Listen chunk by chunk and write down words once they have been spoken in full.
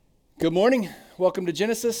Good morning. Welcome to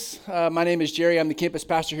Genesis. My name is Jerry. I'm the campus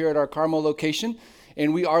pastor here at our Carmel location,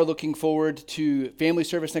 and we are looking forward to family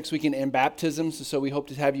service next weekend and baptisms, so we hope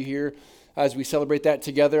to have you here as we celebrate that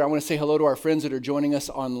together. I want to say hello to our friends that are joining us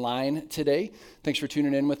online today. Thanks for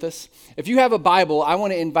tuning in with us. If you have a Bible, I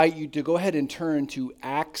want to invite you to go ahead and turn to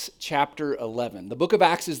Acts chapter 11. The book of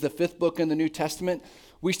Acts is the fifth book in the New Testament.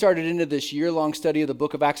 We started into this year-long study of the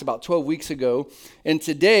book of Acts about 12 weeks ago, and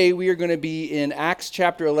today we are going to be in Acts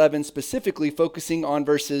chapter 11, specifically focusing on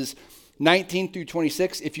verses 19 through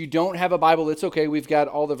 26. If you don't have a Bible, it's okay. We've got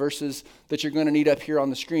all the verses that you're going to need up here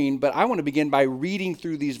on the screen, but I want to begin by reading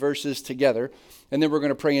through these verses together, and then we're going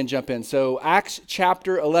to pray and jump in. So Acts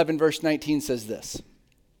chapter 11, verse 19 says this.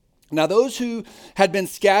 Now those who had been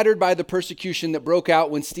scattered by the persecution that broke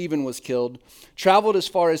out when Stephen was killed traveled as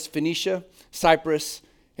far as Phoenicia, Cyprus,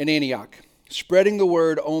 and Antioch, spreading the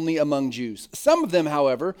word only among Jews. Some of them,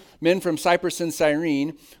 however, men from Cyprus and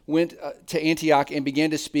Cyrene, went to Antioch and began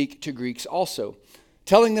to speak to Greeks also,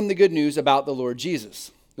 telling them the good news about the Lord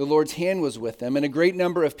Jesus. The Lord's hand was with them, and a great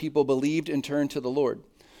number of people believed and turned to the Lord.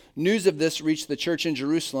 News of this reached the church in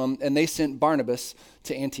Jerusalem, and they sent Barnabas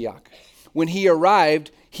to Antioch. When he arrived,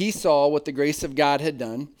 he saw what the grace of God had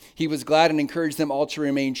done. He was glad and encouraged them all to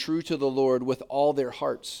remain true to the Lord with all their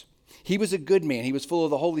hearts. He was a good man. He was full of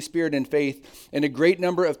the Holy Spirit and faith, and a great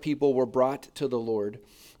number of people were brought to the Lord.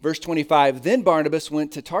 Verse 25, then Barnabas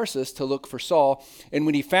went to Tarsus to look for Saul, and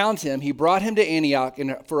when he found him, he brought him to Antioch,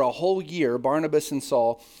 and for a whole year, Barnabas and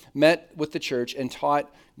Saul met with the church and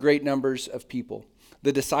taught great numbers of people.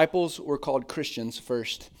 The disciples were called Christians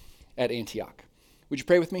first at Antioch. Would you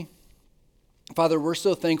pray with me? Father, we're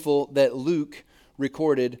so thankful that Luke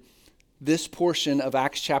recorded this portion of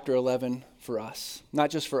Acts chapter 11 for us, not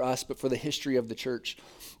just for us, but for the history of the church.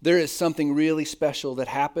 There is something really special that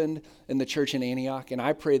happened in the church in Antioch, and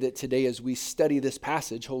I pray that today as we study this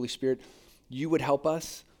passage, Holy Spirit, you would help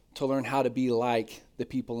us to learn how to be like the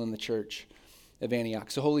people in the church of Antioch.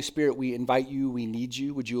 So Holy Spirit, we invite you, we need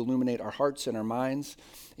you. Would you illuminate our hearts and our minds,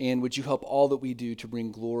 and would you help all that we do to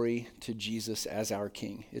bring glory to Jesus as our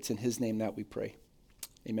King? It's in his name that we pray.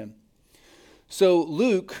 Amen. So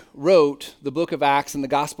Luke wrote the book of Acts and the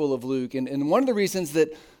Gospel of Luke, and one of the reasons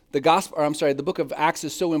that the book of Acts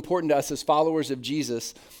is so important to us as followers of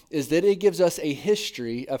Jesus is that it gives us a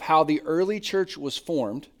history of how the early church was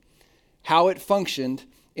formed, how it functioned,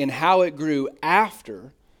 and how it grew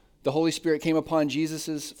after the Holy Spirit came upon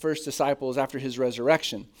Jesus' first disciples after his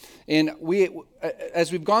resurrection. And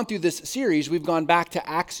as we've gone through this series, we've gone back to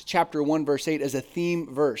Acts chapter 1, verse 8 as a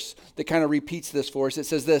theme verse that kind of repeats this for us. It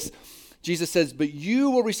says this. Jesus says, but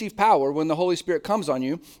you will receive power when the Holy Spirit comes on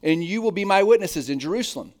you, and you will be my witnesses in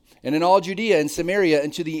Jerusalem and in all Judea and Samaria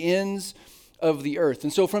and to the ends of the earth.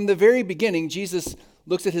 And so from the very beginning, Jesus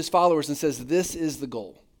looks at his followers and says, this is the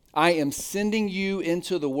goal. I am sending you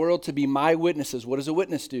into the world to be my witnesses. What does a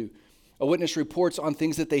witness do? A witness reports on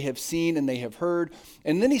things that they have seen and they have heard.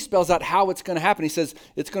 And then he spells out how it's going to happen. He says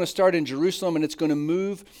it's going to start in Jerusalem and it's going to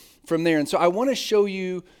move from there. And so I want to show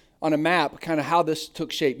you on a map kind of how this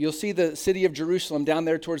took shape. You'll see the city of Jerusalem down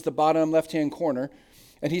there towards the bottom left-hand corner.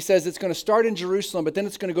 And he says it's going to start in Jerusalem, but then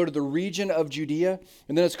it's going to go to the region of Judea,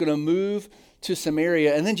 and then it's going to move to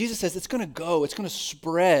Samaria. And then Jesus says it's going to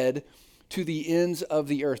spread to the ends of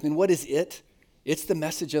the earth. And what is it? It's the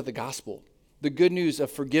message of the gospel, the good news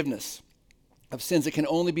of forgiveness of sins that can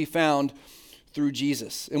only be found through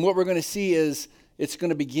Jesus. And what we're going to see is it's going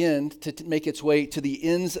to begin to make its way to the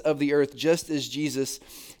ends of the earth, just as Jesus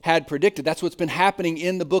had predicted. That's what's been happening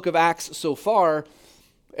in the book of Acts so far.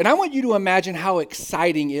 And I want you to imagine how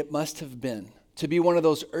exciting it must have been to be one of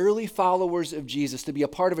those early followers of Jesus, to be a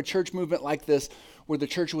part of a church movement like this, where the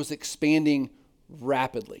church was expanding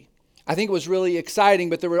rapidly. I think it was really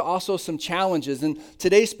exciting, but there were also some challenges. And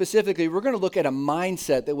today specifically, we're going to look at a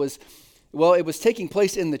mindset that was it was taking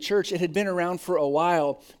place in the church. It had been around for a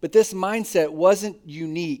while, but this mindset wasn't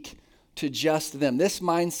unique to just them. This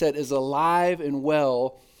mindset is alive and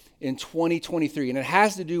well in 2023, and it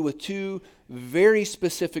has to do with two very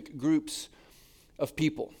specific groups of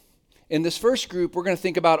people. In this first group, we're going to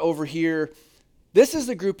think about over here, this is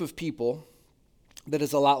a group of people that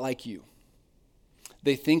is a lot like you.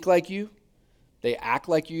 They think like you. They act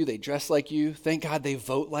like you, they dress like you. Thank God they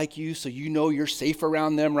vote like you, so you know you're safe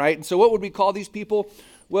around them, right? And so what would we call these people?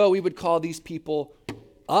 Well, we would call these people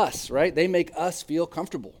us, right? They make us feel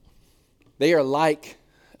comfortable. They are like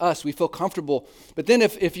us. We feel comfortable. But then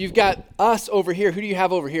if you've got us over here, who do you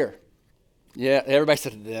have over here? Yeah, everybody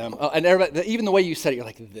said them. And everybody, even the way you said it, you're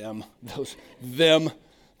like, them. Them.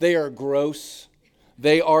 They are gross.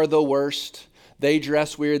 They are the worst. They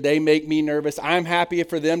dress weird. They make me nervous. I'm happy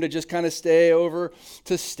for them to just kind of stay over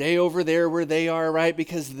there where they are, right?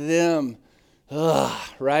 Because them,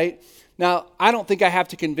 right? Now, I don't think I have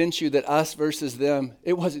to convince you that us versus them,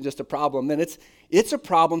 it wasn't just a problem then. It's a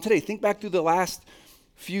problem today. Think back through the last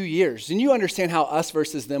few years, and you understand how us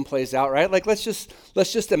versus them plays out, right? Like let's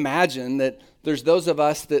just imagine that there's those of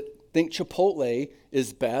us that think Chipotle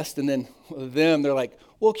is best, and then them, they're like,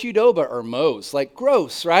 well, Qdoba or Moe's, like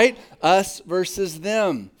gross, right? Us versus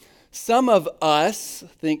them. Some of us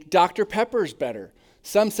think Dr. Pepper's better.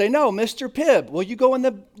 Some say, no, Mr. Pibb. Well, you go in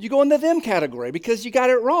the them category because you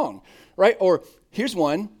got it wrong, right? Or here's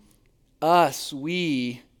one, us,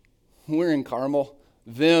 we're in Carmel.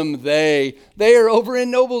 Them, they are over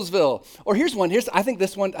in Noblesville. Or here's one, I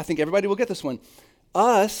think everybody will get this one.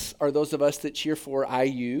 Us are those of us that cheer for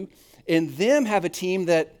IU, and them have a team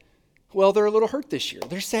that, well, they're a little hurt this year.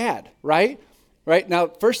 They're sad, right? Right? Now,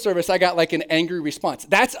 first service, I got like an angry response.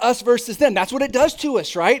 That's us versus them. That's what it does to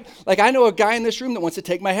us, right? Like I know a guy in this room that wants to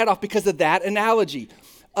take my head off because of that analogy.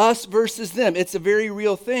 Us versus them. It's a very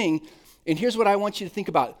real thing. And here's what I want you to think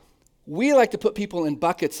about. We like to put people in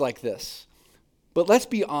buckets like this. But let's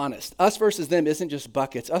be honest. Us versus them isn't just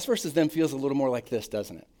buckets. Us versus them feels a little more like this,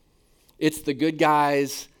 doesn't it? It's the good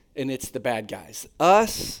guys and it's the bad guys.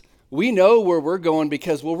 Us, we know where we're going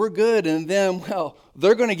because, well, we're good. And them, well,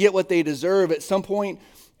 they're going to get what they deserve at some point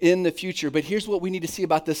in the future. But here's what we need to see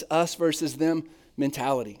about this us versus them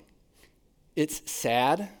mentality. It's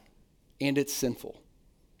sad and it's sinful.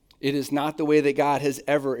 It is not the way that God has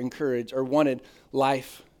ever encouraged or wanted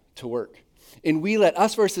life to work. And we let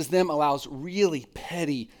us versus them allows really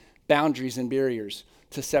petty boundaries and barriers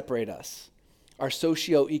to separate us. Our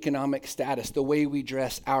socioeconomic status, the way we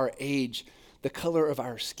dress, our age, the color of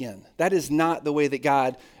our skin. That is not the way that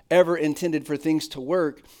God ever intended for things to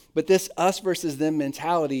work. But this us versus them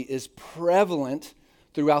mentality is prevalent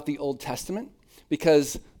throughout the Old Testament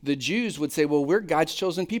because the Jews would say, well, we're God's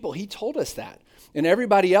chosen people. He told us that. And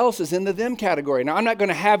everybody else is in the them category. Now, I'm not going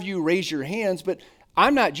to have you raise your hands, but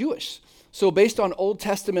I'm not Jewish. So based on Old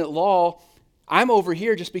Testament law, I'm over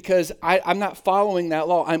here just because I'm not following that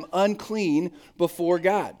law. I'm unclean before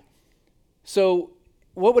God. So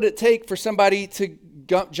what would it take for somebody to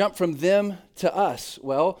jump from them to us?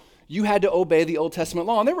 Well, you had to obey the Old Testament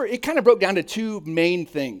law. And it kind of broke down to two main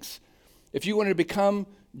things. If you wanted to become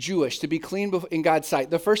Jewish, to be clean in God's sight.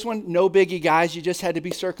 The first one, no biggie, guys. You just had to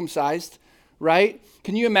be circumcised, right?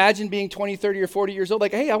 Can you imagine being 20, 30, or 40 years old?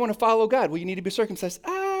 Like, hey, I want to follow God. Well, you need to be circumcised.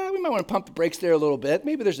 We might want to pump the brakes there a little bit.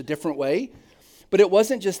 Maybe there's a different way. But it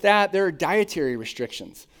wasn't just that. There are dietary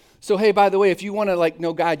restrictions. So, hey, by the way, if you want to,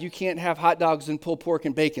 know God, you can't have hot dogs and pulled pork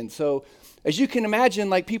and bacon. So, as you can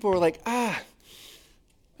imagine, people were like, I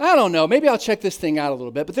don't know. Maybe I'll check this thing out a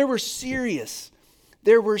little bit. But there were serious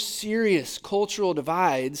cultural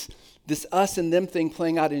divides, this us and them thing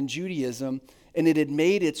playing out in Judaism, and it had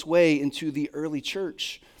made its way into the early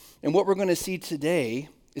church. And what we're going to see today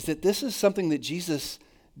is that this is something that Jesus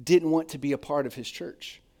didn't want to be a part of his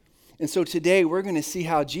church. And so today we're going to see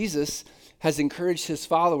how Jesus has encouraged his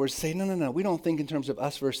followers to say, no, we don't think in terms of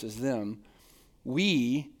us versus them.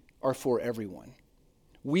 We are for everyone.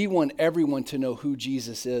 We want everyone to know who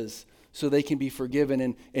Jesus is so they can be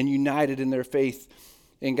forgiven and united in their faith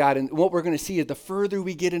in God. And what we're going to see is the further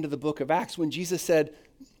we get into the book of Acts, when Jesus said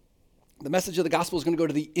the message of the gospel is going to go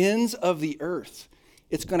to the ends of the earth,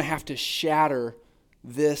 it's going to have to shatter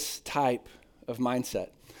this type of mindset.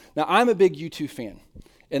 Now, I'm a big U2 fan,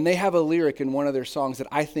 and they have a lyric in one of their songs that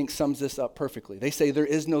I think sums this up perfectly. They say, there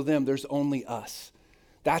is no them, there's only us.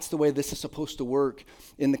 That's the way this is supposed to work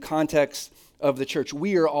in the context of the church.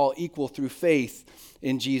 We are all equal through faith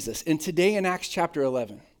in Jesus. And today in Acts chapter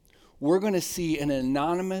 11, we're going to see an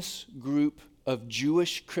anonymous group of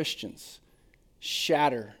Jewish Christians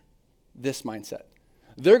shatter this mindset.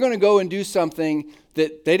 They're going to go and do something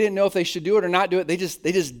that they didn't know if they should do it or not do it. They just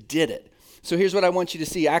did it. So here's what I want you to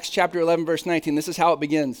see. Acts chapter 11, verse 19. This is how it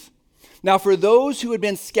begins. Now, for those who had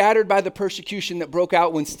been scattered by the persecution that broke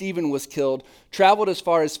out when Stephen was killed, traveled as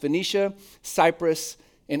far as Phoenicia, Cyprus,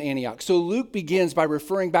 and Antioch. So Luke begins by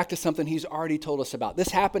referring back to something he's already told us about. This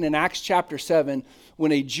happened in Acts chapter 7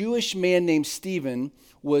 when a Jewish man named Stephen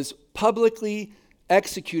was publicly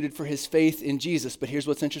executed for his faith in Jesus. But here's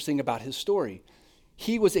what's interesting about his story.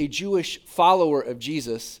 He was a Jewish follower of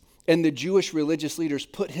Jesus, and the Jewish religious leaders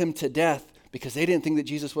put him to death because they didn't think that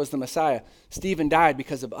Jesus was the Messiah. Stephen died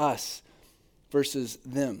because of us versus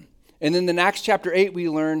them. And then in Acts chapter 8, we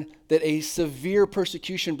learn that a severe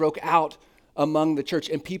persecution broke out among the church,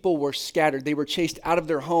 and people were scattered. They were chased out of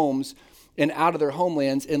their homes and out of their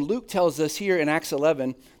homelands. And Luke tells us here in Acts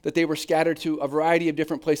 11 that they were scattered to a variety of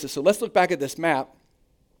different places. So let's look back at this map.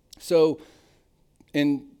 So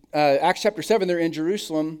in Acts chapter 7, they're in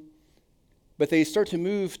Jerusalem, but they start to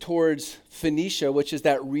move towards Phoenicia, which is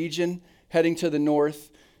that region heading to the north.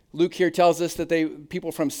 Luke here tells us that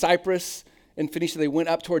people from Cyprus and Phoenicia, they went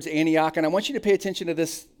up towards Antioch. And I want you to pay attention to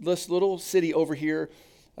this little city over here.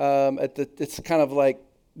 It's kind of like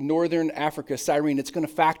northern Africa, Cyrene. It's going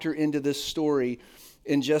to factor into this story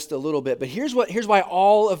in just a little bit. But here's why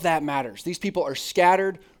all of that matters. These people are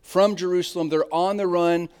scattered from Jerusalem. They're on the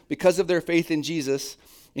run because of their faith in Jesus.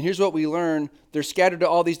 And here's what we learn. They're scattered to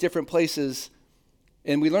all these different places.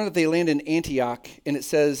 And we learn that they land in Antioch. And it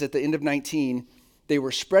says at the end of 19, they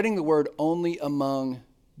were spreading the word only among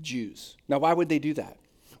Jews. Now, why would they do that?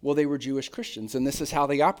 Well, they were Jewish Christians, and this is how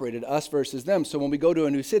they operated, us versus them. So when we go to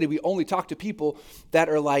a new city, we only talk to people that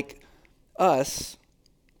are like us.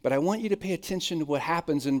 But I want you to pay attention to what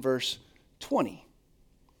happens in verse 20.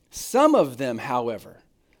 Some of them, however,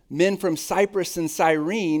 men from Cyprus and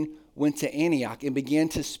Cyrene, went to Antioch and began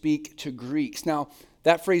to speak to Greeks. Now,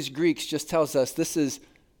 that phrase Greeks just tells us this is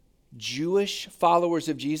Jewish followers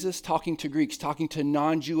of Jesus talking to Greeks, talking to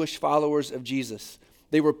non-Jewish followers of Jesus.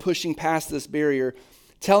 They were pushing past this barrier,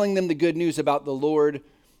 telling them the good news about the Lord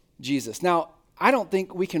Jesus. Now, I don't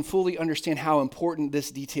think we can fully understand how important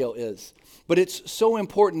this detail is, but it's so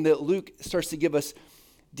important that Luke starts to give us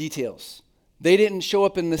details. They didn't show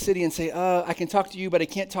up in the city and say, I can talk to you, but I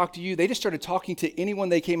can't talk to you. They just started talking to anyone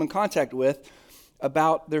they came in contact with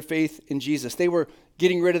about their faith in Jesus. They were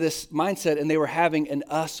getting rid of this mindset, and they were having an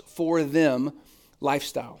us for them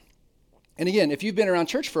lifestyle. And again, if you've been around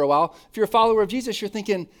church for a while, if you're a follower of Jesus, you're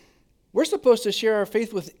thinking, we're supposed to share our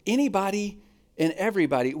faith with anybody and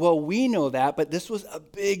everybody. Well, we know that, but this was a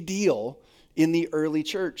big deal in the early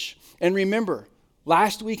church. And remember,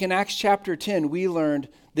 last week in Acts chapter 10, we learned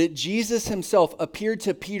that Jesus himself appeared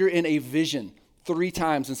to Peter in a vision 3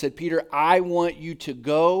 times and said, Peter, I want you to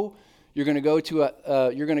go. You're going to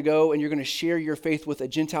go and you're going to share your faith with a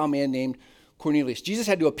Gentile man named Cornelius. Jesus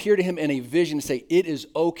had to appear to him in a vision and say, it is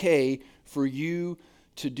okay for you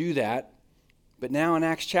to do that. But now in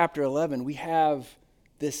Acts chapter 11, we have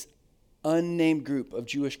this unnamed group of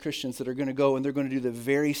Jewish Christians that are going to go and they're going to do the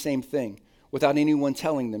very same thing without anyone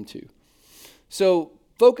telling them to. So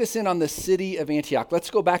focus in on the city of Antioch. Let's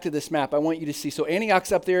go back to this map. I want you to see. So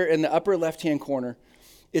Antioch's up there in the upper left-hand corner.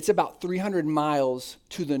 It's about 300 miles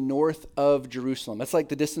to the north of Jerusalem. That's like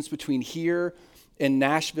the distance between here and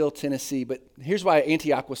Nashville, Tennessee. But here's why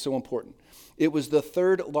Antioch was so important. It was the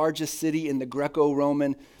 3rd largest city in the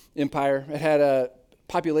Greco-Roman Empire. It had a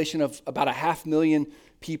population of about 500,000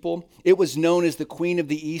 people. It was known as the Queen of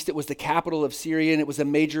the East. It was the capital of Syria, and it was a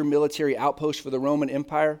major military outpost for the Roman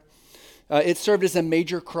Empire. It served as a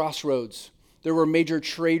major crossroads. There were major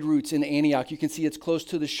trade routes in Antioch. You can see it's close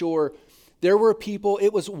to the shore. There were people,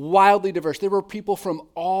 it was wildly diverse. There were people from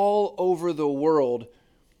all over the world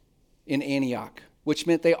in Antioch, which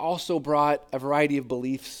meant they also brought a variety of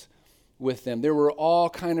beliefs with them. There were all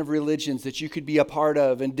kind of religions that you could be a part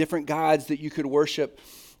of and different gods that you could worship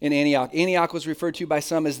in Antioch. Antioch was referred to by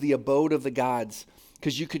some as the abode of the gods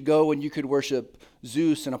because you could go and you could worship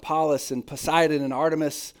Zeus and Apollos and Poseidon and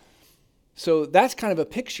Artemis. So that's kind of a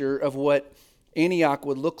picture of what Antioch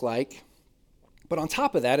would look like. But on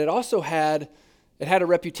top of that, it also had a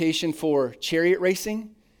reputation for chariot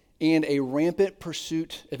racing and a rampant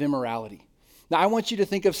pursuit of immorality. Now, I want you to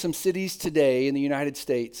think of some cities today in the United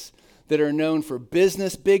States that are known for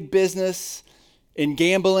business, big business, and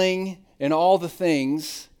gambling and all the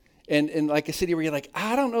things. And like a city where you're like,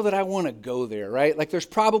 I don't know that I want to go there, right? Like there's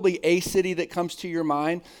probably a city that comes to your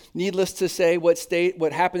mind. Needless to say,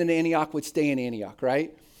 what happened in Antioch would stay in Antioch,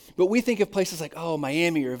 right? But we think of places like,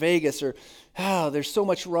 Miami or Vegas or, there's so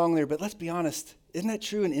much wrong there. But let's be honest, isn't that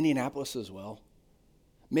true in Indianapolis as well?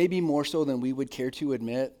 Maybe more so than we would care to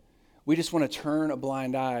admit. We just want to turn a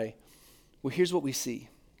blind eye. Well, here's what we see.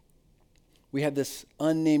 We have this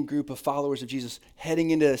unnamed group of followers of Jesus heading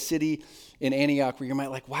into a city in Antioch where you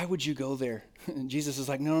might like, why would you go there? And Jesus is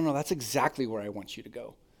like, no, that's exactly where I want you to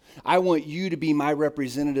go. I want you to be my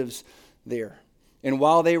representatives there. And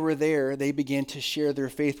while they were there, they began to share their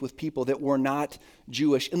faith with people that were not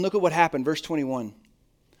Jewish. And look at what happened, verse 21.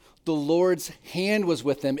 The Lord's hand was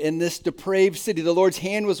with them in this depraved city. The Lord's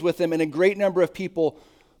hand was with them, and a great number of people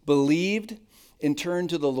believed and turned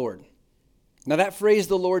to the Lord. Now that phrase,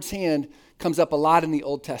 the Lord's hand, comes up a lot in the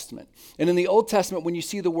Old Testament. And in the Old Testament, when you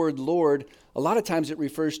see the word Lord, a lot of times it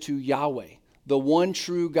refers to Yahweh, the one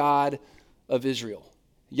true God of Israel.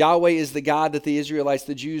 Yahweh is the God that the Israelites,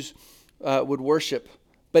 the Jews, would worship.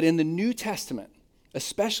 But in the New Testament,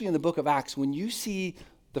 especially in the book of Acts, when you see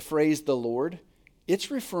the phrase the Lord,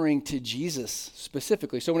 it's referring to Jesus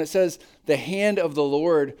specifically. So when it says the hand of the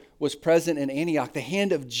Lord was present in Antioch, the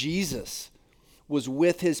hand of Jesus was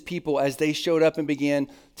with his people as they showed up and began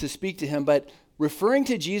to speak to him. But referring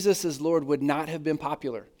to Jesus as Lord would not have been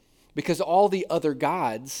popular because all the other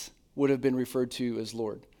gods would have been referred to as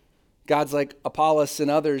Lord. Gods like Apollos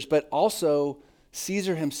and others, but also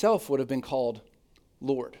Caesar himself would have been called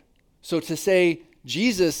Lord. So to say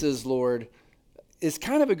Jesus is Lord is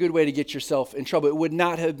kind of a good way to get yourself in trouble. It would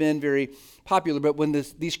not have been very popular, but when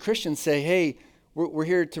these Christians say, hey, we're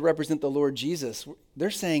here to represent the Lord Jesus,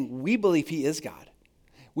 they're saying we believe he is God.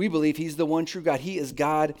 We believe he's the one true God. He is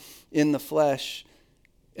God in the flesh.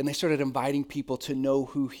 And they started inviting people to know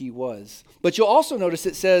who he was. But you'll also notice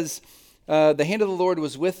it says the hand of the Lord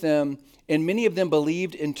was with them, and many of them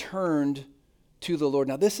believed and turned to the Lord.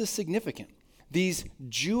 Now this is significant. These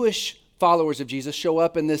Jewish followers of Jesus show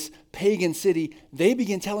up in this pagan city. They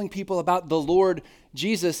begin telling people about the Lord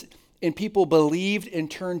Jesus, and people believed and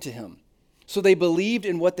turned to him. So they believed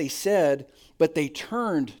in what they said, but they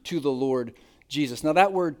turned to the Lord Jesus. Now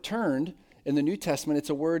that word turned in the New Testament, it's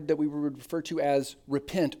a word that we would refer to as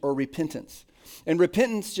repent or repentance. And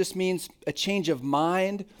repentance just means a change of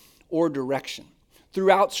mind or direction.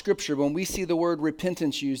 Throughout Scripture, when we see the word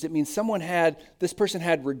repentance used, it means this person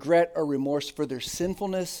had regret or remorse for their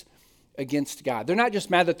sinfulness against God. They're not just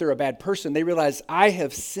mad that they're a bad person. They realize, I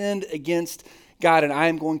have sinned against God and I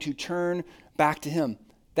am going to turn back to him.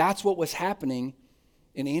 That's what was happening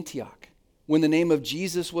in Antioch. When the name of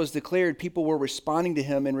Jesus was declared, people were responding to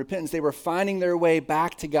him in repentance. They were finding their way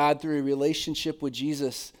back to God through a relationship with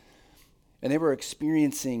Jesus, and they were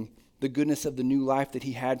experiencing the goodness of the new life that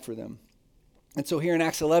he had for them. And so here in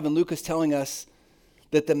Acts 11, Luke is telling us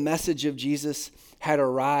that the message of Jesus had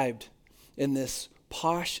arrived in this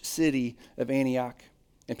posh city of Antioch.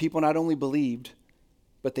 And people not only believed,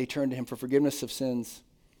 but they turned to him for forgiveness of sins.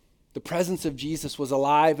 The presence of Jesus was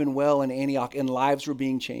alive and well in Antioch, and lives were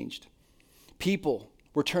being changed. People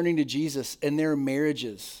were turning to Jesus, and their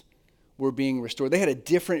marriages were being restored. They had a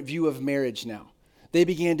different view of marriage now. They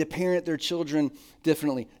began to parent their children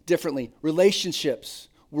differently. Relationships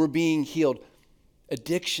were being healed.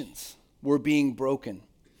 Addictions were being broken.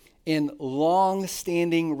 And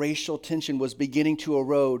long-standing racial tension was beginning to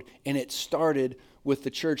erode, and it started with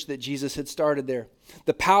the church that Jesus had started there.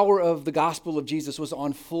 The power of the gospel of Jesus was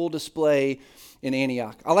on full display in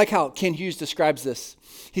Antioch. I like how Ken Hughes describes this.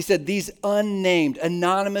 He said, these unnamed,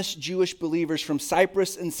 anonymous Jewish believers from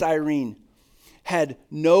Cyprus and Cyrene had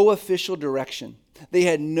no official direction. They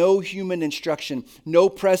had no human instruction, no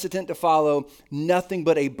precedent to follow, nothing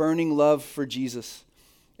but a burning love for Jesus.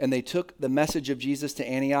 And they took the message of Jesus to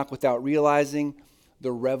Antioch without realizing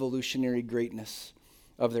the revolutionary greatness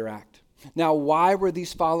of their act. Now, why were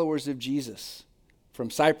these followers of Jesus from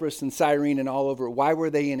Cyprus and Cyrene and all over, why were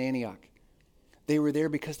they in Antioch? They were there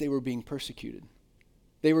because they were being persecuted.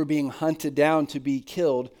 They were being hunted down to be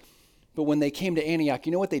killed. But when they came to Antioch,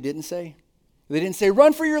 you know what they didn't say? They didn't say,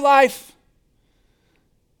 run for your life.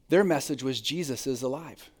 Their message was, Jesus is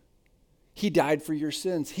alive. He died for your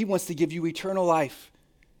sins. He wants to give you eternal life.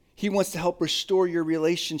 He wants to help restore your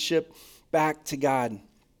relationship back to God.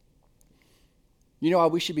 You know how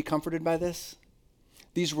we should be comforted by this?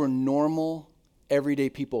 These were normal, everyday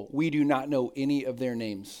people. We do not know any of their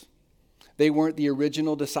names. They weren't the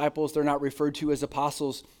original disciples. They're not referred to as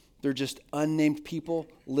apostles. They're just unnamed people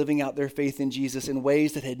living out their faith in Jesus in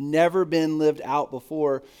ways that had never been lived out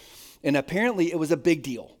before. And apparently it was a big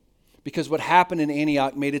deal because what happened in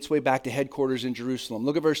Antioch made its way back to headquarters in Jerusalem.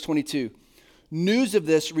 Look at verse 22. News of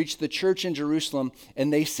this reached the church in Jerusalem,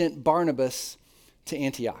 and they sent Barnabas to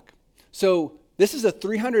Antioch. So this is a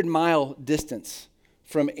 300-mile distance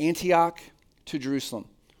from Antioch to Jerusalem,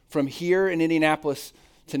 from here in Indianapolis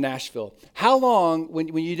to Nashville. How long, when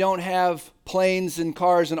you don't have planes and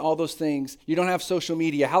cars and all those things, you don't have social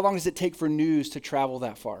media, how long does it take for news to travel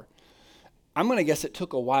that far? I'm going to guess it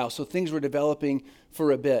took a while, so things were developing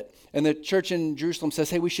for a bit. And the church in Jerusalem says,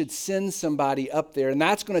 hey, we should send somebody up there, and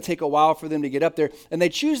that's going to take a while for them to get up there. And they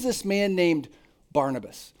choose this man named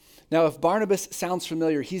Barnabas. Now, if Barnabas sounds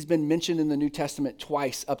familiar, he's been mentioned in the New Testament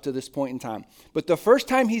twice up to this point in time. But the first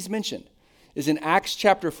time he's mentioned is in Acts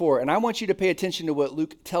chapter 4, and I want you to pay attention to what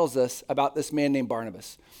Luke tells us about this man named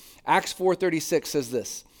Barnabas. Acts 4:36 says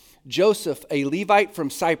this, Joseph, a Levite from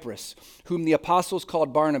Cyprus, whom the apostles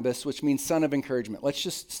called Barnabas, which means son of encouragement. Let's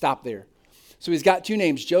just stop there. So he's got two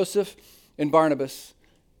names, Joseph and Barnabas.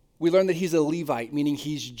 We learn that he's a Levite, meaning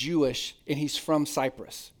he's Jewish, and he's from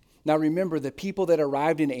Cyprus. Now remember, the people that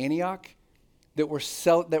arrived in Antioch that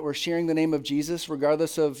were sharing the name of Jesus,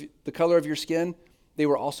 regardless of the color of your skin, they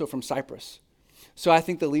were also from Cyprus. So I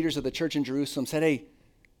think the leaders of the church in Jerusalem said, hey,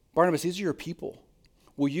 Barnabas, these are your people.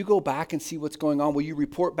 Will you go back and see what's going on? Will you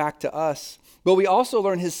report back to us? But we also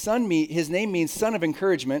learn his name means son of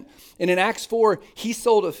encouragement. And in Acts 4, he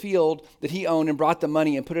sold a field that he owned and brought the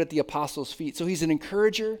money and put it at the apostles' feet. So he's an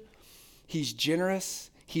encourager. He's generous.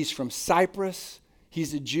 He's from Cyprus.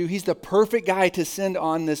 He's a Jew. He's the perfect guy to send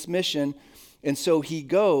on this mission. And so he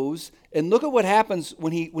goes, and look at what happens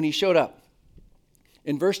when he showed up.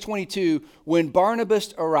 In verse 22, when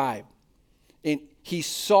Barnabas arrived, and he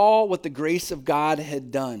saw what the grace of God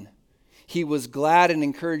had done, he was glad and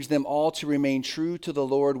encouraged them all to remain true to the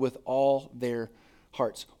Lord with all their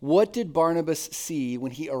hearts. What did Barnabas see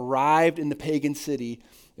when he arrived in the pagan city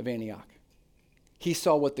of Antioch? He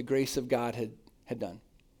saw what the grace of God had done.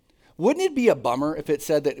 Wouldn't it be a bummer if it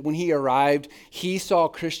said that when he arrived, he saw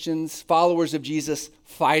Christians, followers of Jesus,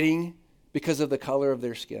 fighting because of the color of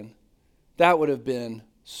their skin? That would have been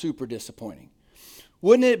super disappointing.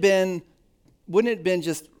 Wouldn't it have been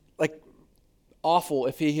just like awful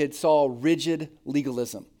if he had saw rigid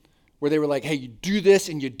legalism where they were like, hey, you do this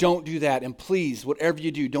and you don't do that, and please, whatever you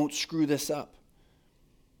do, don't screw this up.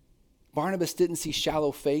 Barnabas didn't see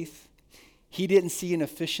shallow faith. He didn't see an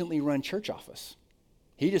efficiently run church office.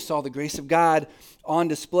 He just saw the grace of God on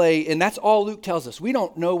display, and that's all Luke tells us. We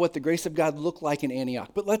don't know what the grace of God looked like in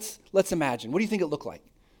Antioch, but let's imagine. What do you think it looked like?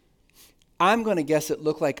 I'm going to guess it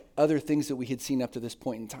looked like other things that we had seen up to this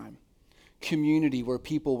point in time. Community where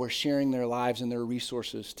people were sharing their lives and their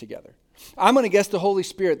resources together. I'm going to guess the Holy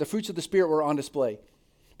Spirit, the fruits of the Spirit were on display.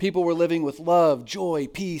 People were living with love, joy,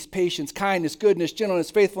 peace, patience, kindness, goodness, gentleness,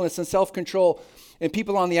 faithfulness, and self-control. And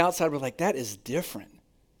people on the outside were like, that is different.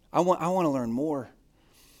 I want to learn more.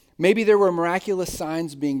 Maybe there were miraculous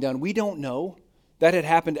signs being done. We don't know. That had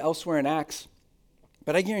happened elsewhere in Acts.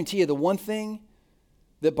 But I guarantee you the one thing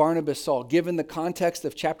that Barnabas saw, given the context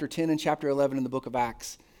of chapter 10 and chapter 11 in the book of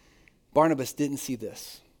Acts, Barnabas didn't see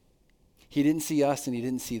this. He didn't see us and he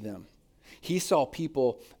didn't see them. He saw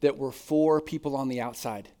people that were for people on the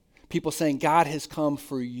outside. People saying, God has come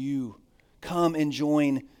for you. Come and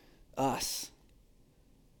join us.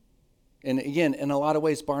 And again, in a lot of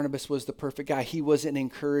ways, Barnabas was the perfect guy. He was an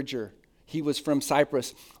encourager. He was from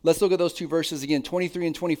Cyprus. Let's look at those two verses again, 23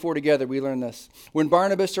 and 24 together. We learn this. When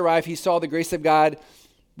Barnabas arrived, he saw the grace of God,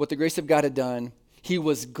 what the grace of God had done. He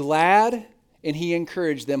was glad and he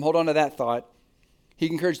encouraged them. Hold on to that thought. He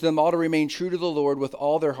encouraged them all to remain true to the Lord with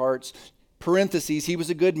all their hearts. Parentheses, he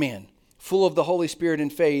was a good man, full of the Holy Spirit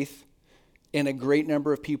and faith, and a great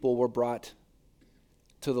number of people were brought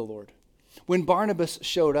to the Lord. When Barnabas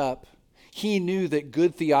showed up, he knew that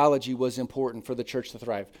good theology was important for the church to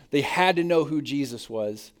thrive. They had to know who Jesus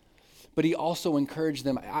was, but he also encouraged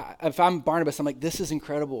them. If I'm Barnabas, I'm like, this is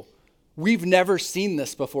incredible. We've never seen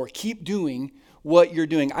this before. Keep doing what you're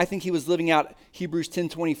doing. I think he was living out Hebrews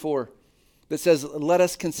 10:24 that says, let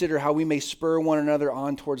us consider how we may spur one another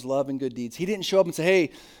on towards love and good deeds. He didn't show up and say,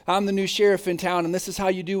 hey, I'm the new sheriff in town and this is how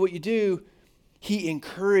you do what you do. He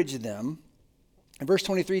encouraged them. And verse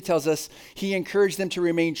 23 tells us he encouraged them to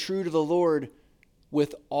remain true to the Lord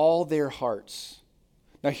with all their hearts.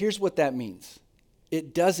 Now here's what that means.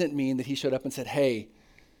 It doesn't mean that he showed up and said, hey,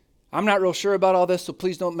 I'm not real sure about all this, so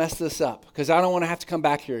please don't mess this up because I don't want to have to come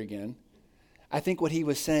back here again. I think what he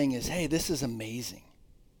was saying is, hey, this is amazing.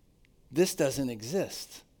 This doesn't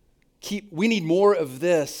exist. We need more of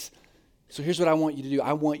this. So here's what I want you to do.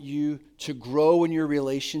 I want you to grow in your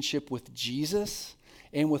relationship with Jesus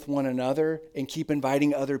and with one another and keep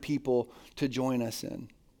inviting other people to join us in.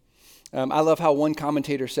 I love how one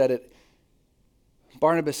commentator said it.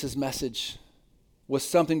 Barnabas' message was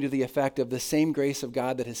something to the effect of the same grace of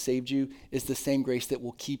God that has saved you is the same grace that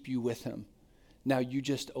will keep you with him. Now you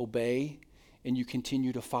just obey and you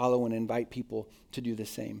continue to follow and invite people to do the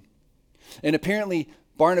same. And apparently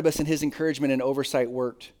Barnabas and his encouragement and oversight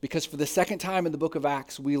worked because for the second time in the book of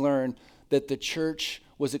Acts, we learn that the church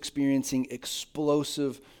was experiencing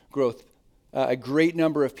explosive growth. A great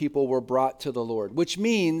number of people were brought to the Lord, which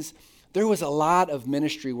means there was a lot of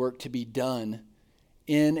ministry work to be done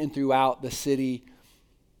in and throughout the city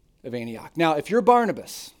of Antioch. Now, if you're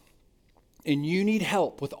Barnabas and you need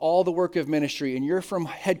help with all the work of ministry and you're from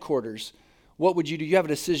headquarters, what would you do? You have a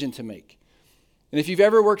decision to make. And if you've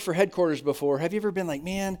ever worked for headquarters before, have you ever been like,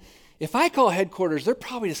 man, if I call headquarters, they're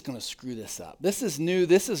probably just going to screw this up. This is new.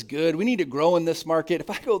 This is good. We need to grow in this market. If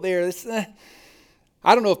I go there,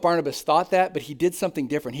 I don't know if Barnabas thought that, but he did something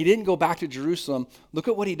different. He didn't go back to Jerusalem. Look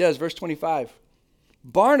at what he does, verse 25.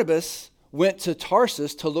 Barnabas went to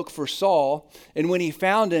Tarsus to look for Saul, and when he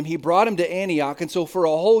found him, he brought him to Antioch. And so for a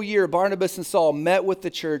whole year, Barnabas and Saul met with the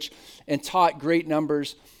church and taught great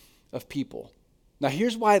numbers of people. Now,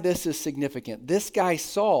 here's why this is significant. This guy,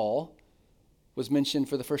 Saul, was mentioned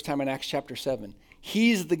for the first time in Acts chapter 7.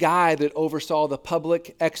 He's the guy that oversaw the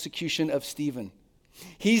public execution of Stephen.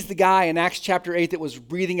 He's the guy in Acts chapter 8 that was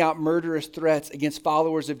breathing out murderous threats against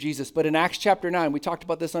followers of Jesus. But in Acts chapter 9, we talked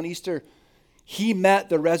about this on Easter, he met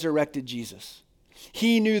the resurrected Jesus.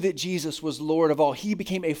 He knew that Jesus was Lord of all. He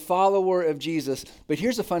became a follower of Jesus. But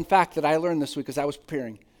here's a fun fact that I learned this week as I was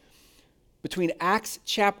preparing. Between Acts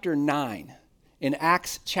chapter 9 and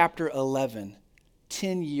Acts chapter 11,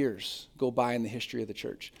 10 years go by in the history of the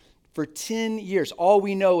church. For 10 years, all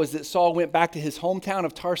we know is that Saul went back to his hometown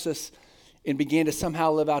of Tarsus and began to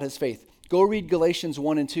somehow live out his faith. Go read Galatians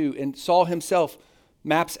 1 and 2, and Saul himself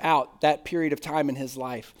maps out that period of time in his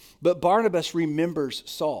life. But Barnabas remembers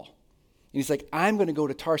Saul. And he's like, I'm going to go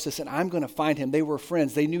to Tarsus and I'm going to find him. They were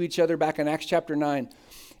friends. They knew each other back in Acts chapter 9.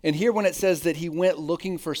 And here when it says that he went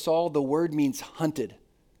looking for Saul, the word means hunted.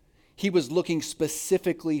 He was looking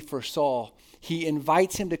specifically for Saul. He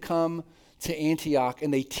invites him to come to Antioch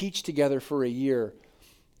and they teach together for a year.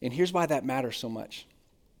 And here's why that matters so much.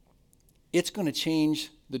 It's going to change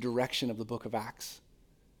the direction of the book of Acts.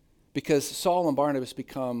 Because Saul and Barnabas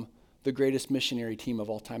become the greatest missionary team of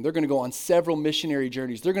all time. They're going to go on several missionary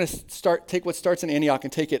journeys. They're going to take what starts in Antioch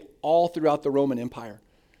and take it all throughout the Roman Empire.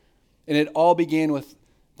 And it all began with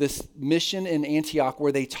this mission in Antioch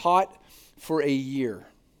where they taught for a year.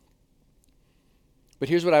 But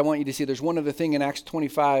here's what I want you to see. There's one other thing in Acts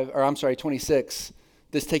 26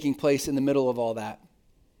 that's taking place in the middle of all that.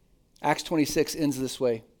 Acts 26 ends this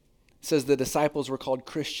way. It says the disciples were called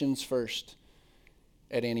Christians first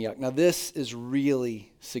at Antioch. Now this is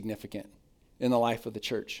really significant in the life of the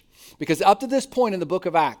church. Because up to this point in the book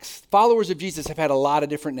of Acts, followers of Jesus have had a lot of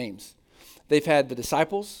different names. They've had the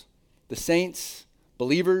disciples, the saints,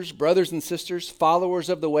 believers, brothers and sisters, followers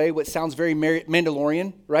of the way, what sounds very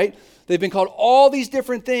Mandalorian, right? They've been called all these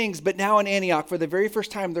different things, but now in Antioch, for the very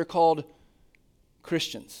first time, they're called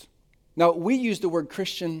Christians. Now, we use the word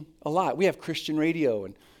Christian a lot. We have Christian radio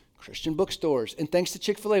and Christian bookstores. And thanks to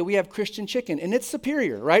Chick-fil-A, we have Christian chicken. And it's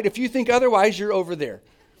superior, right? If you think otherwise, you're over there.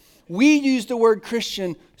 We use the word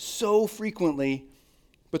Christian so frequently,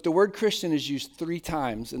 but the word Christian is used 3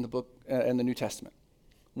 times in the book in the New Testament.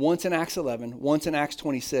 Once in Acts 11, once in Acts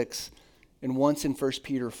 26, and once in 1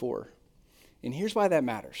 Peter 4. And here's why that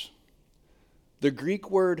matters. The Greek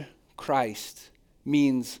word Christ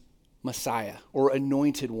means Messiah or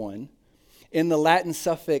anointed one. And the Latin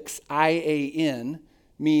suffix ian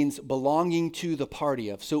means belonging to the party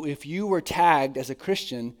of. So if you were tagged as a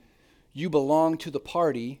Christian, you belong to the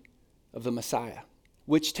party of the Messiah,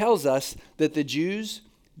 which tells us that the Jews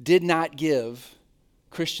did not give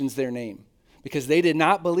Christians their name because they did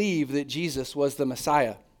not believe that Jesus was the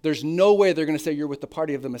Messiah. There's no way they're going to say you're with the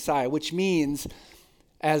party of the Messiah, which means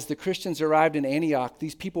as the Christians arrived in Antioch,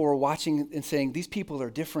 these people were watching and saying, these people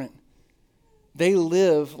are different. They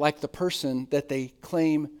live like the person that they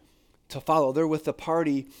claim to follow. They're with the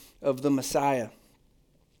party of the Messiah.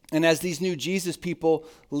 And as these new Jesus people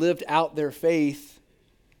lived out their faith,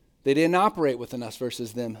 they didn't operate with an us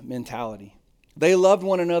versus them mentality. They loved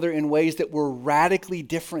one another in ways that were radically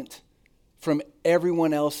different from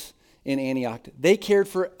everyone else in Antioch. They cared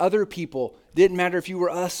for other people. Didn't matter if you were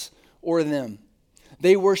us or them.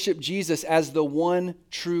 They worshiped Jesus as the one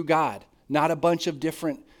true God, not a bunch of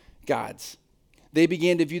different gods. They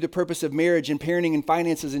began to view the purpose of marriage and parenting and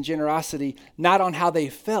finances and generosity not on how they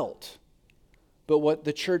felt, but what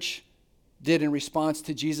the church did in response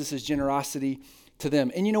to Jesus' generosity to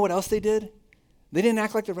them. And you know what else they did? They didn't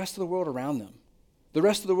act like the rest of the world around them. The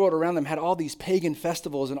rest of the world around them had all these pagan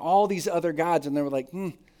festivals and all these other gods, and they were like,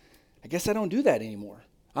 I guess I don't do that anymore.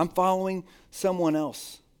 I'm following someone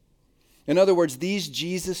else. In other words, these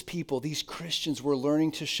Jesus people, these Christians were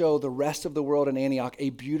learning to show the rest of the world in Antioch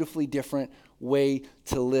a beautifully different way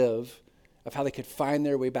to live, of how they could find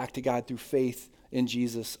their way back to God through faith in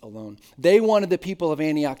Jesus alone. They wanted the people of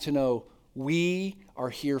Antioch to know, we are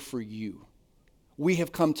here for you. We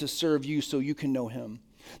have come to serve you so you can know him.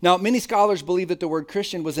 Now, many scholars believe that the word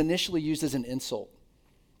Christian was initially used as an insult.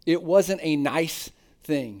 It wasn't a nice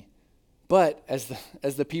thing. But as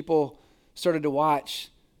the people started to watch,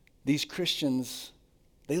 these Christians,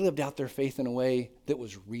 they lived out their faith in a way that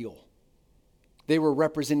was real. They were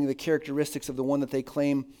representing the characteristics of the one that they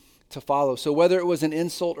claim to follow. So whether it was an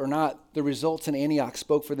insult or not, the results in Antioch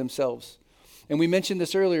spoke for themselves. And we mentioned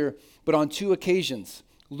this earlier, but on 2 occasions,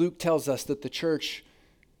 Luke tells us that the church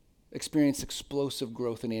experienced explosive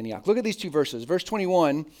growth in Antioch. Look at these 2 verses. Verse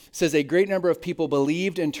 21 says, a great number of people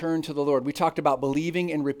believed and turned to the Lord. We talked about believing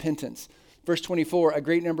and repentance. Verse 24, a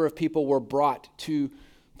great number of people were brought to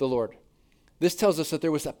the Lord. This tells us that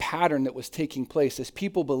there was a pattern that was taking place. As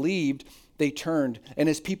people believed, they turned. And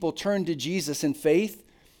as people turned to Jesus in faith,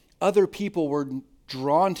 other people were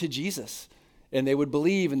drawn to Jesus. And they would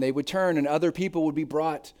believe and they would turn, and other people would be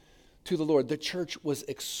brought to the Lord. The church was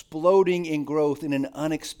exploding in growth in an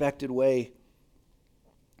unexpected way.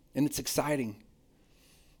 And it's exciting.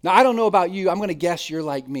 Now, I don't know about you. I'm going to guess you're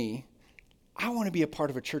like me. I want to be a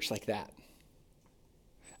part of a church like that.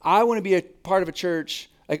 I want to be a part of a church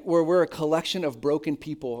where we're a collection of broken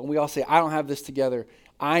people, and we all say, I don't have this together.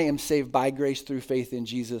 I am saved by grace through faith in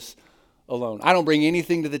Jesus alone. I don't bring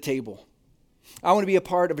anything to the table. I want to be a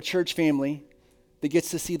part of a church family that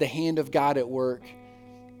gets to see the hand of God at work.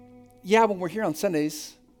 Yeah, when we're here on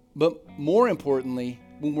Sundays, but more importantly,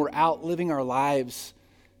 when we're out living our lives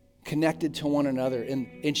connected to one another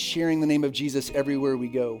and sharing the name of Jesus everywhere we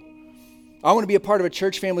go. I want to be a part of a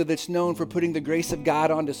church family that's known for putting the grace of God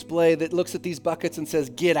on display, that looks at these buckets and says,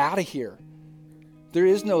 get out of here. There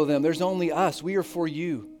is no them. There's only us. We are for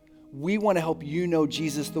you. We want to help you know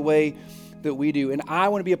Jesus the way that we do. And I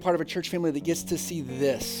want to be a part of a church family that gets to see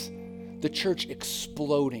this, the church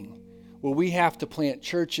exploding, where we have to plant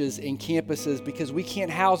churches and campuses because we can't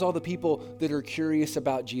house all the people that are curious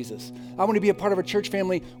about Jesus. I want to be a part of a church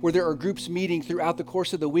family where there are groups meeting throughout the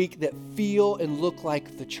course of the week that feel and look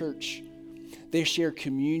like the church. They share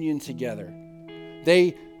communion together.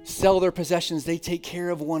 They sell their possessions. They take care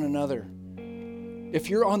of one another. If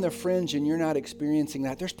you're on the fringe and you're not experiencing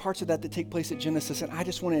that, there's parts of that take place at Genesis, and I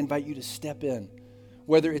just want to invite you to step in,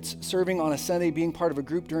 whether it's serving on a Sunday, being part of a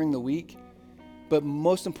group during the week, but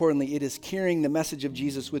most importantly, it is carrying the message of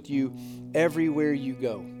Jesus with you everywhere you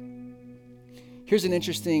go. Here's an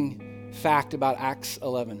interesting fact about Acts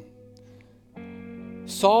 11.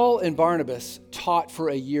 Saul and Barnabas taught for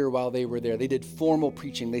a year while they were there. They did formal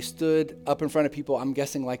preaching. They stood up in front of people, I'm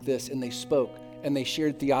guessing like this, and they spoke and they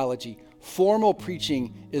shared theology. Formal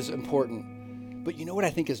preaching is important. But you know what I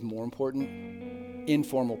think is more important?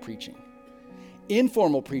 Informal preaching.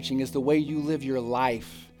 Informal preaching is the way you live your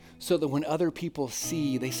life so that when other people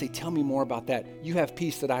see, they say, tell me more about that. You have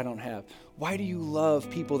peace that I don't have. Why do you love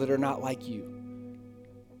people that are not like you?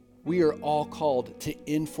 We are all called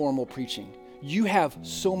to informal preaching. You have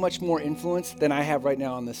so much more influence than I have right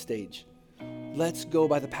now on this stage. Let's go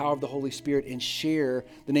by the power of the Holy Spirit and share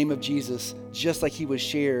the name of Jesus just like he was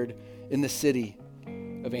shared in the city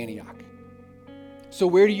of Antioch. So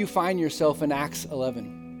where do you find yourself in Acts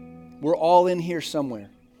 11? We're all in here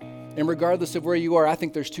somewhere. And regardless of where you are, I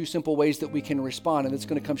think there's two simple ways that we can respond, and it's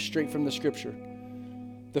going to come straight from the scripture.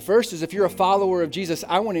 The first is if you're a follower of Jesus,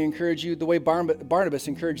 I want to encourage you the way Barnabas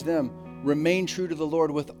encouraged them. Remain true to the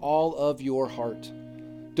Lord with all of your heart.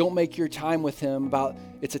 Don't make your time with him about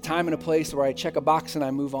it's a time and a place where I check a box and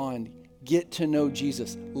I move on. Get to know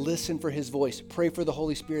Jesus. Listen for his voice. Pray for the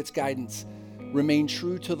Holy Spirit's guidance. Remain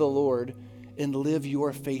true to the Lord and live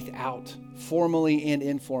your faith out, formally and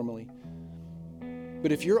informally.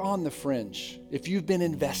 But if you're on the fringe, if you've been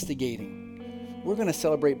investigating, we're going to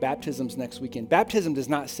celebrate baptisms next weekend. Baptism does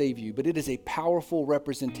not save you, but it is a powerful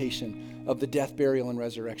representation of the death, burial, and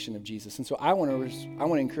resurrection of Jesus. And so I want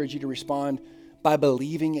to encourage you to respond by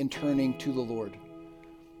believing and turning to the Lord.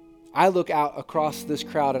 I look out across this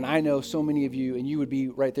crowd, and I know so many of you, and you would be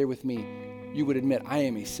right there with me. You would admit, I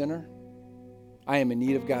am a sinner. I am in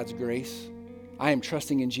need of God's grace. I am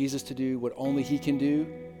trusting in Jesus to do what only he can do.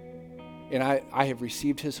 And I have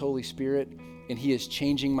received his Holy Spirit, and he is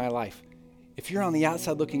changing my life. If you're on the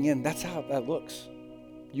outside looking in, that's how that looks.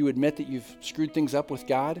 You admit that you've screwed things up with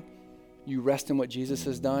God. You rest in what Jesus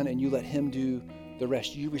has done, and you let him do the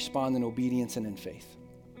rest. You respond in obedience and in faith.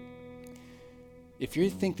 If you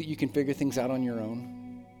think that you can figure things out on your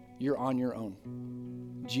own, you're on your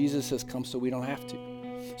own. Jesus has come so we don't have to.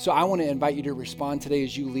 So I want to invite you to respond today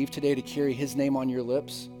as you leave today to carry his name on your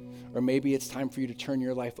lips. Or maybe it's time for you to turn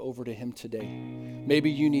your life over to him today. Maybe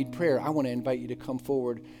you need prayer. I want to invite you to come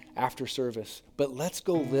forward after service. But let's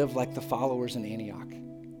go live like the followers in Antioch.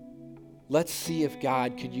 Let's see if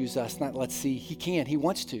God could use us. Not let's see. He can. He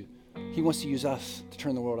wants to. He wants to use us to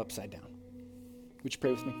turn the world upside down. Would you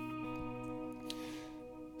pray with me?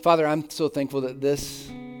 Father, I'm so thankful that this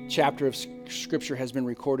chapter of Scripture has been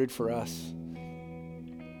recorded for us.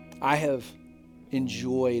 I have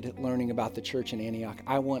enjoyed learning about the church in Antioch.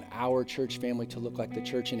 I want our church family to look like the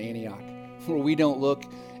church in Antioch, where we don't look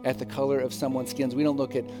at the color of someone's skins. We don't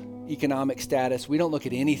look at economic status. We don't look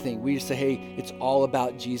at anything. We just say, hey, it's all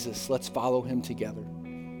about Jesus. Let's follow him together.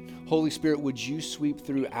 Holy Spirit, would you sweep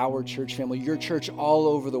through our church family, your church all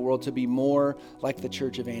over the world, to be more like the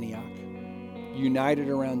church of Antioch, united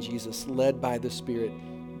around Jesus, led by the Spirit,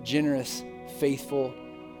 generous, faithful,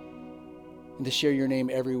 and to share your name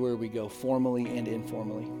everywhere we go, formally and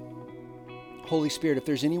informally. Holy Spirit, if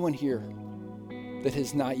there's anyone here that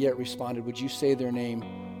has not yet responded, would you say their name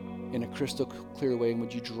in a crystal clear way, and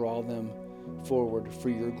would you draw them forward for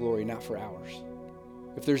your glory, not for ours?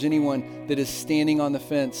 If there's anyone that is standing on the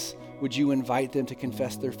fence, would you invite them to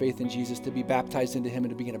confess their faith in Jesus, to be baptized into him,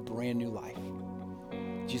 and to begin a brand new life?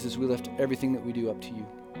 Jesus, we lift everything that we do up to you.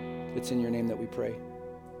 It's in your name that we pray.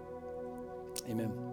 Amen.